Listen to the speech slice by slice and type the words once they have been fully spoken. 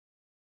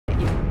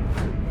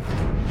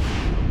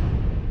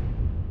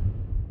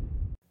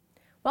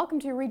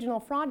Welcome to your regional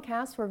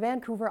broadcast for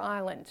Vancouver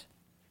Island.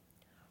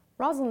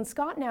 Rosalind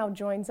Scott now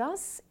joins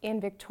us in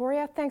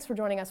Victoria. Thanks for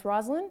joining us,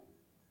 Rosalind.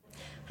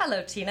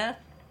 Hello, Tina.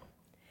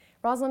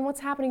 Rosalind, what's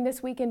happening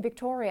this week in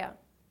Victoria?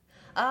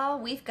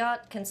 We've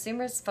got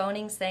consumers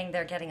phoning saying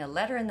they're getting a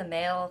letter in the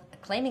mail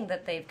claiming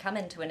that they've come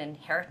into an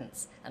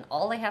inheritance, and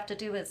all they have to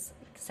do is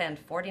send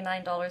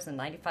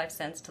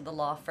 $49.95 to the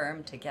law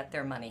firm to get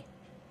their money.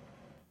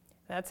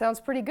 That sounds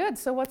pretty good.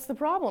 So what's the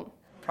problem?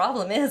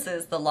 Problem is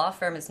the law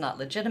firm is not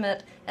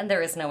legitimate and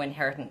there is no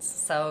inheritance,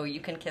 so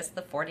you can kiss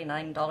the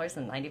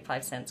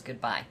 $49.95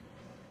 goodbye.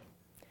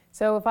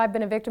 So if I've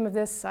been a victim of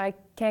this, I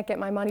can't get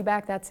my money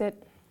back, that's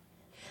it?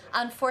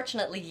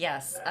 Unfortunately,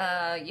 yes.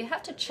 You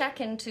have to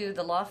check into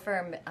the law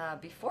firm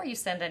before you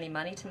send any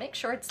money to make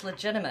sure it's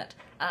legitimate.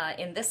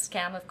 In this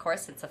scam, of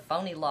course, it's a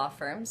phony law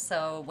firm,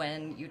 so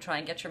when you try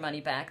and get your money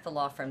back, the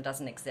law firm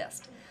doesn't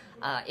exist.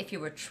 If you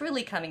were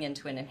truly coming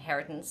into an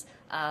inheritance,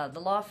 the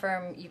law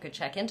firm, you could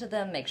check into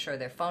them, make sure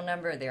their phone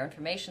number, their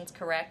information's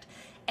correct,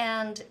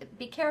 and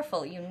be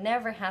careful, you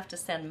never have to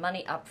send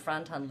money up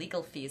front on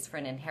legal fees for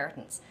an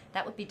inheritance.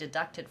 That would be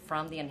deducted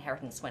from the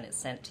inheritance when it's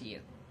sent to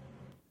you.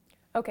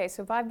 Okay,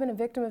 so if I've been a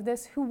victim of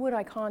this, who would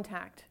I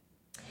contact?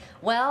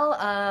 Well,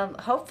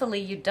 hopefully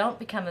you don't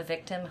become a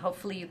victim.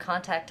 Hopefully you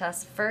contact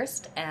us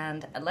first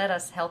and let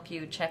us help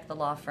you check the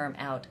law firm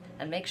out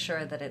and make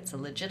sure that it's a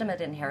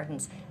legitimate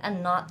inheritance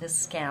and not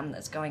this scam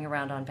that's going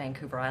around on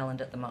Vancouver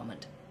Island at the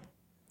moment.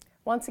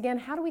 Once again,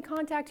 how do we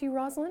contact you,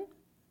 Rosalind?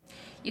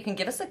 You can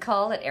give us a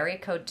call at area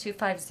code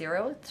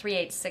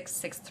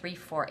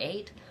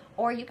 250-386-6348,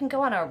 or you can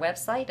go on our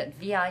website at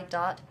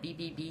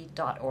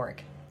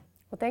vi.bbb.org.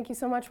 Well, thank you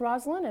so much,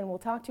 Rosalind, and we'll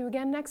talk to you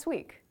again next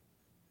week.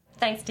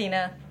 Thanks,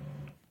 Tina.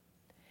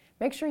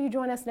 Make sure you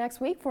join us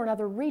next week for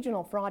another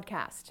regional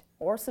broadcast,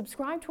 or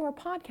subscribe to our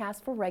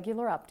podcast for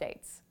regular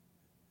updates.